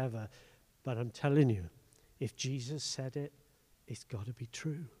or whatever, but I'm telling you, if Jesus said it, it's got to be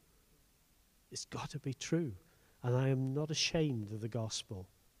true. It's got to be true. And I am not ashamed of the gospel.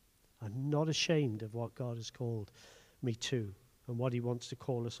 I'm not ashamed of what God has called me to and what he wants to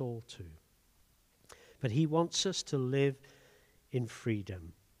call us all to. But he wants us to live in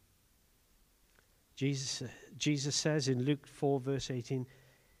freedom. Jesus says in Luke 4 verse 18,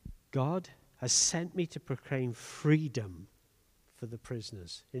 God has sent me to proclaim freedom for the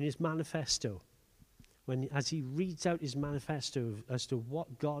prisoners. In his manifesto, as he reads out his manifesto as to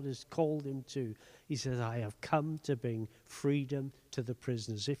what God has called him to, he says, I have come to bring freedom to the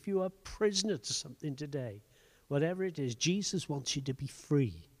prisoners. If you are a prisoner to something today, whatever it is, Jesus wants you to be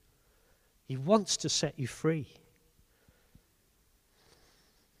free. He wants to set you free.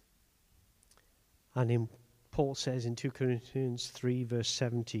 And Paul says in 2 Corinthians 3 verse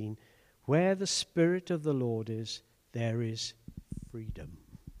 17, where the Spirit of the Lord is, there is freedom.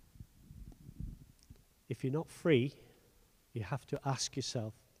 If you're not free, you have to ask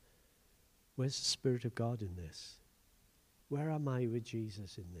yourself, where's the Spirit of God in this? Where am I with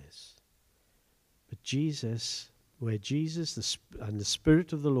Jesus in this? But Jesus, where Jesus and the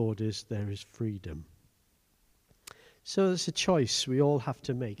Spirit of the Lord is, there is freedom. So there's a choice we all have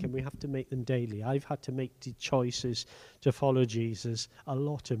to make, and we have to make them daily. I've had to make the choices to follow Jesus a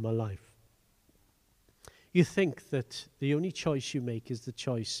lot in my life. You think that the only choice you make is the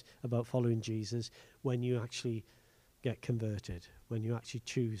choice about following Jesus when you actually get converted, when you actually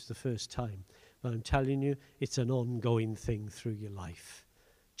choose the first time. But I'm telling you, it's an ongoing thing through your life.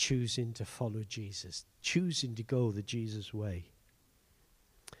 Choosing to follow Jesus, choosing to go the Jesus way.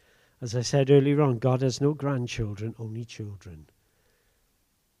 As I said earlier on, God has no grandchildren, only children.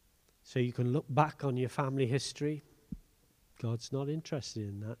 So you can look back on your family history. God's not interested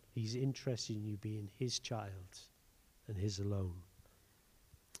in that. He's interested in you being his child and his alone.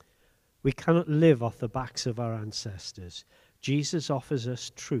 We cannot live off the backs of our ancestors. Jesus offers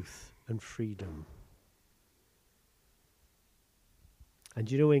us truth and freedom.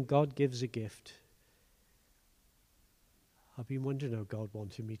 And you know, when God gives a gift, I've been wondering how God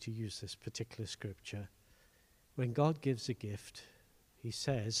wanted me to use this particular scripture. When God gives a gift, he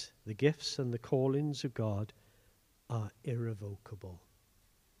says, the gifts and the callings of God are irrevocable.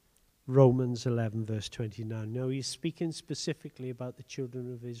 Romans 11 verse 29. Now he's speaking specifically about the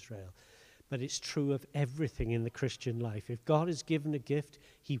children of Israel, but it's true of everything in the Christian life. If God has given a gift,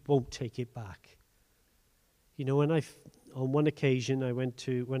 he won't take it back. You know, on one occasion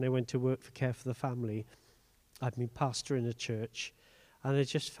when I went to work for Care for the Family, I'd been pastoring a church, and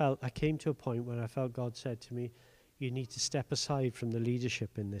I came to a point where I felt God said to me, you need to step aside from the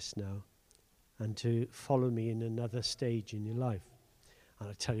leadership in this now and to follow me in another stage in your life. And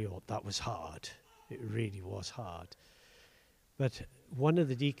I tell you what, that was hard. It really was hard. But one of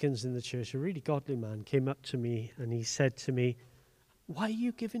the deacons in the church, a really godly man, came up to me and he said to me, "Why are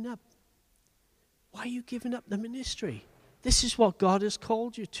you giving up? Why are you giving up the ministry? This is what God has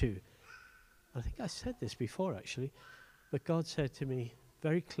called you to." I think I said this before, actually. But God said to me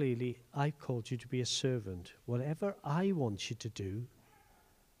very clearly, "I've called you to be a servant. Whatever I want you to do,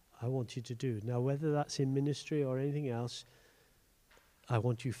 I want you to do." Now, whether that's in ministry or anything else, I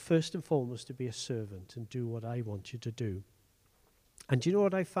want you first and foremost to be a servant and do what I want you to do. And do you know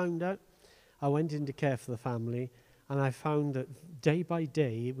what I found out? I went in to care for the family, and I found that day by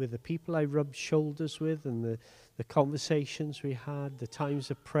day, with the people I rubbed shoulders with and the conversations we had, the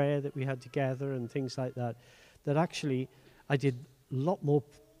times of prayer that we had together and things like that, that actually I did a lot more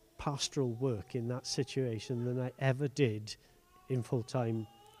pastoral work in that situation than I ever did in full-time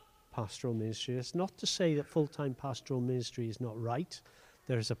pastoral ministry. It's not to say that full-time pastoral ministry is not right.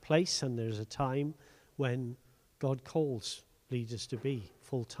 There's a place and there's a time when God calls leaders to be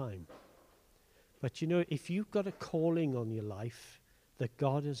full-time. But you know, if you've got a calling on your life that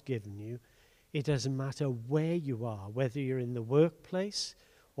God has given you, it doesn't matter where you are, whether you're in the workplace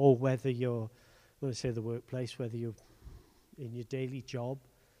or whether you're, when I say the workplace, whether you're in your daily job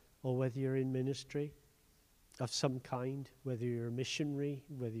or whether you're in ministry of some kind, whether you're a missionary,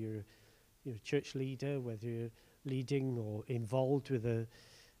 whether you're a church leader, whether you're leading or involved with a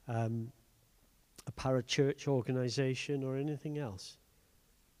parachurch organization or anything else.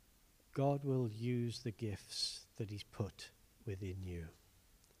 God will use the gifts that he's put within you.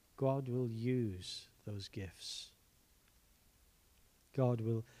 God will use those gifts. God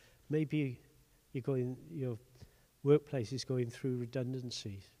will, maybe your workplace is going through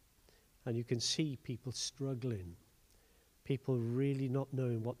redundancies and you can see people struggling, people really not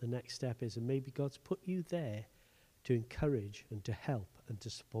knowing what the next step is, and maybe God's put you there to encourage and to help and to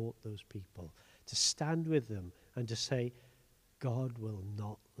support those people, to stand with them and to say, God will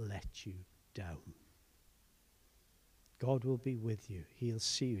not let you down. God will be with you. He'll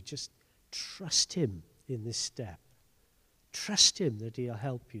see you. Just trust him in this step. Trust him that he'll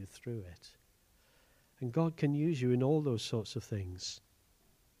help you through it. And God can use you in all those sorts of things.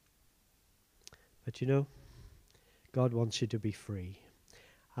 But you know, God wants you to be free.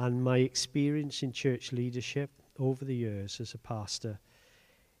 And my experience in church leadership over the years as a pastor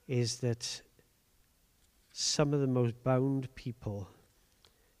is that some of the most bound people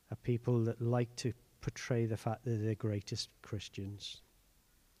are people that like to portray the fact that they're the greatest Christians.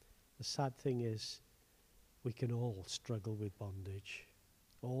 The sad thing is, we can all struggle with bondage,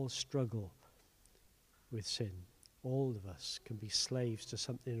 all struggle with sin. All of us can be slaves to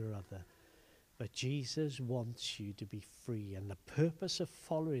something or other. But Jesus wants you to be free, and the purpose of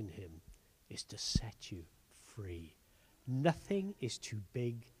following him is to set you free. Nothing is too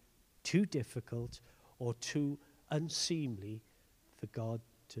big, too difficult, or too unseemly for God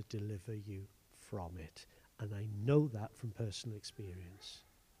to deliver you from it. And I know that from personal experience.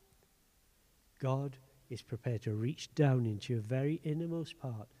 God is prepared to reach down into your very innermost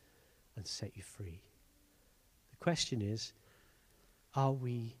part and set you free. The question is, are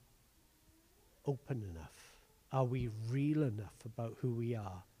we open enough? Are we real enough about who we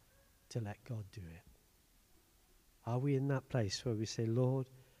are to let God do it? Are we in that place where we say, Lord,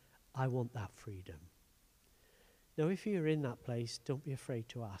 I want that freedom? Now, if you're in that place, don't be afraid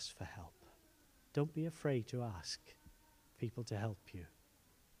to ask for help. Don't be afraid to ask people to help you.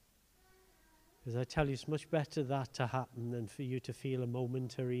 Because I tell you, it's much better that to happen than for you to feel a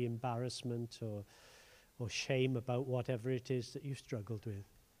momentary embarrassment or shame about whatever it is that you've struggled with.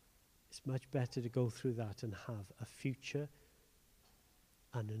 It's much better to go through that and have a future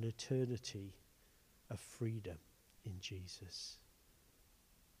and an eternity of freedom in Jesus.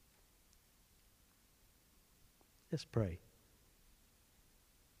 Let's pray.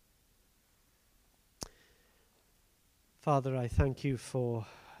 Father, I thank you for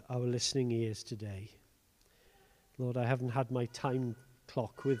our listening ears today. Lord, I haven't had my time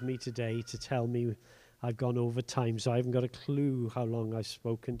clock with me today to tell me I've gone over time, so I haven't got a clue how long I've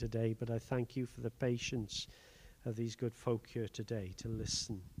spoken today, but I thank you for the patience of these good folk here today to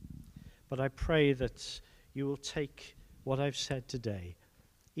listen. But I pray that you will take what I've said today,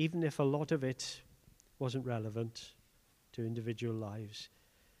 even if a lot of it wasn't relevant to individual lives.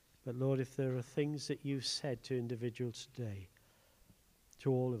 But Lord, if there are things that you've said to individuals today,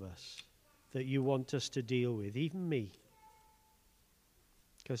 to all of us, that you want us to deal with, even me,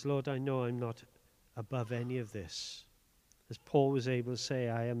 because Lord, I know I'm not above any of this. As Paul was able to say,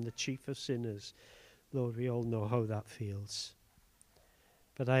 I am the chief of sinners. Lord, we all know how that feels.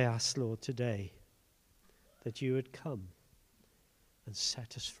 But I ask, Lord, today that you would come and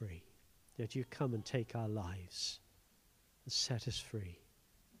set us free, that you come and take our lives and set us free.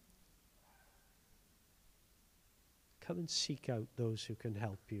 Come and seek out those who can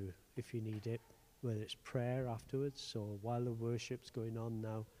help you if you need it, whether it's prayer afterwards or while the worship's going on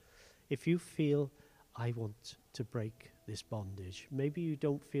now. If you feel, I want to break this bondage, maybe you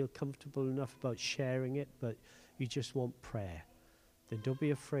don't feel comfortable enough about sharing it, but you just want prayer, then don't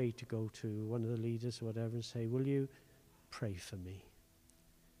be afraid to go to one of the leaders or whatever and say, will you pray for me?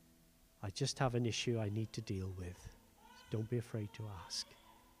 I just have an issue I need to deal with. Don't be afraid to ask.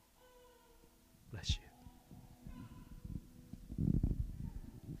 Bless you.